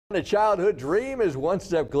A childhood dream is one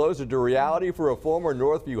step closer to reality for a former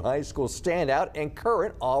Northview High School standout and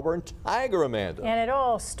current Auburn Tiger, Amanda. And it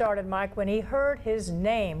all started, Mike, when he heard his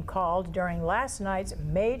name called during last night's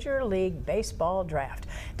Major League Baseball draft.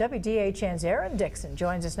 WDHN's Aaron Dixon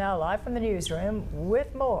joins us now live from the newsroom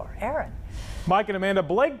with more. Aaron. Mike and Amanda,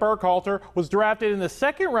 Blake Burkhalter was drafted in the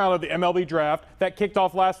second round of the MLB draft that kicked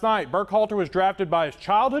off last night. Burkhalter was drafted by his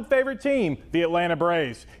childhood favorite team, the Atlanta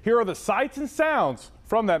Braves. Here are the sights and sounds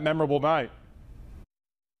from that memorable night.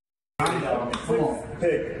 Sixth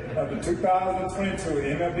pick of the 2022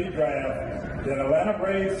 MLB draft, the Atlanta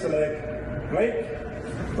Braves select Blake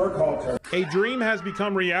Burkhalter. A dream has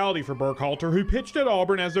become reality for Burkhalter, who pitched at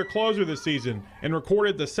Auburn as their closer this season and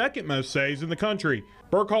recorded the second most saves in the country.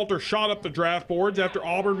 Burkhalter shot up the draft boards after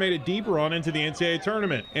Auburn made a deep run into the NCAA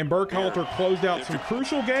tournament, and Burkhalter closed out some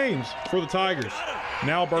crucial games for the Tigers.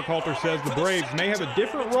 Now Burkhalter says the Braves may have a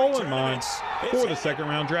different role in mind for the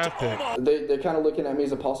second-round draft pick. They're kind of looking at me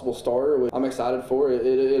as a possible starter. I'm excited for it.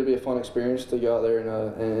 It'll be a fun experience to go out there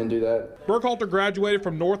and do that. Burkhalter graduated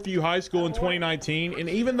from Northview High School in 2019, and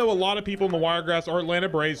even though a lot of people in the Wiregrass are Atlanta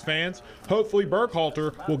Braves fans, hopefully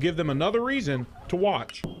Burkhalter will give them another reason to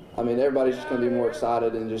watch. I mean, everybody's just going to be more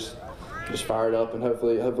excited and just fired up, and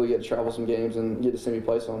hopefully get to travel some games and get to see me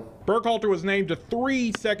play some. Burkhalter was named to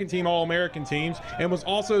 3 second-team All-American teams and was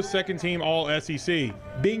also second-team All-SEC.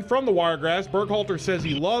 Being from the Wiregrass, Burkhalter says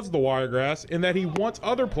he loves the Wiregrass and that he wants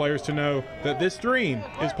other players to know that this dream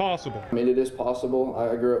is possible. I mean, it is possible.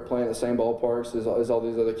 I grew up playing at the same ballparks as all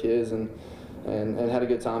these other kids and had a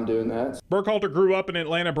good time doing that. Burkhalter grew up an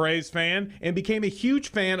Atlanta Braves fan and became a huge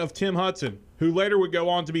fan of Tim Hudson, who later would go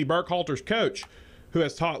on to be Burkhalter's coach, who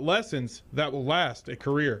has taught lessons that will last a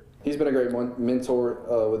career. He's been a great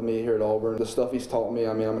mentor with me here at Auburn. The stuff he's taught me,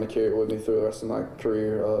 I mean, I'm going to carry it with me through the rest of my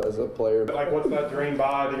career as a player. Like, what's that dream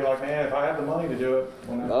by that you're like, man, if I had the money to do it?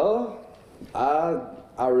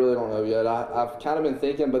 I really don't know yet. I've kind of been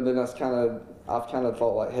thinking, but then I've kind of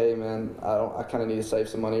thought like, hey man, I kind of need to save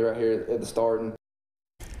some money right here at the start.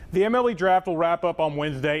 The MLB draft will wrap up on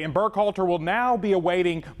Wednesday, and Burkhalter will now be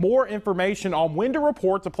awaiting more information on when to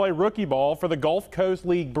report to play rookie ball for the Gulf Coast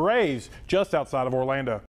League Braves just outside of Orlando.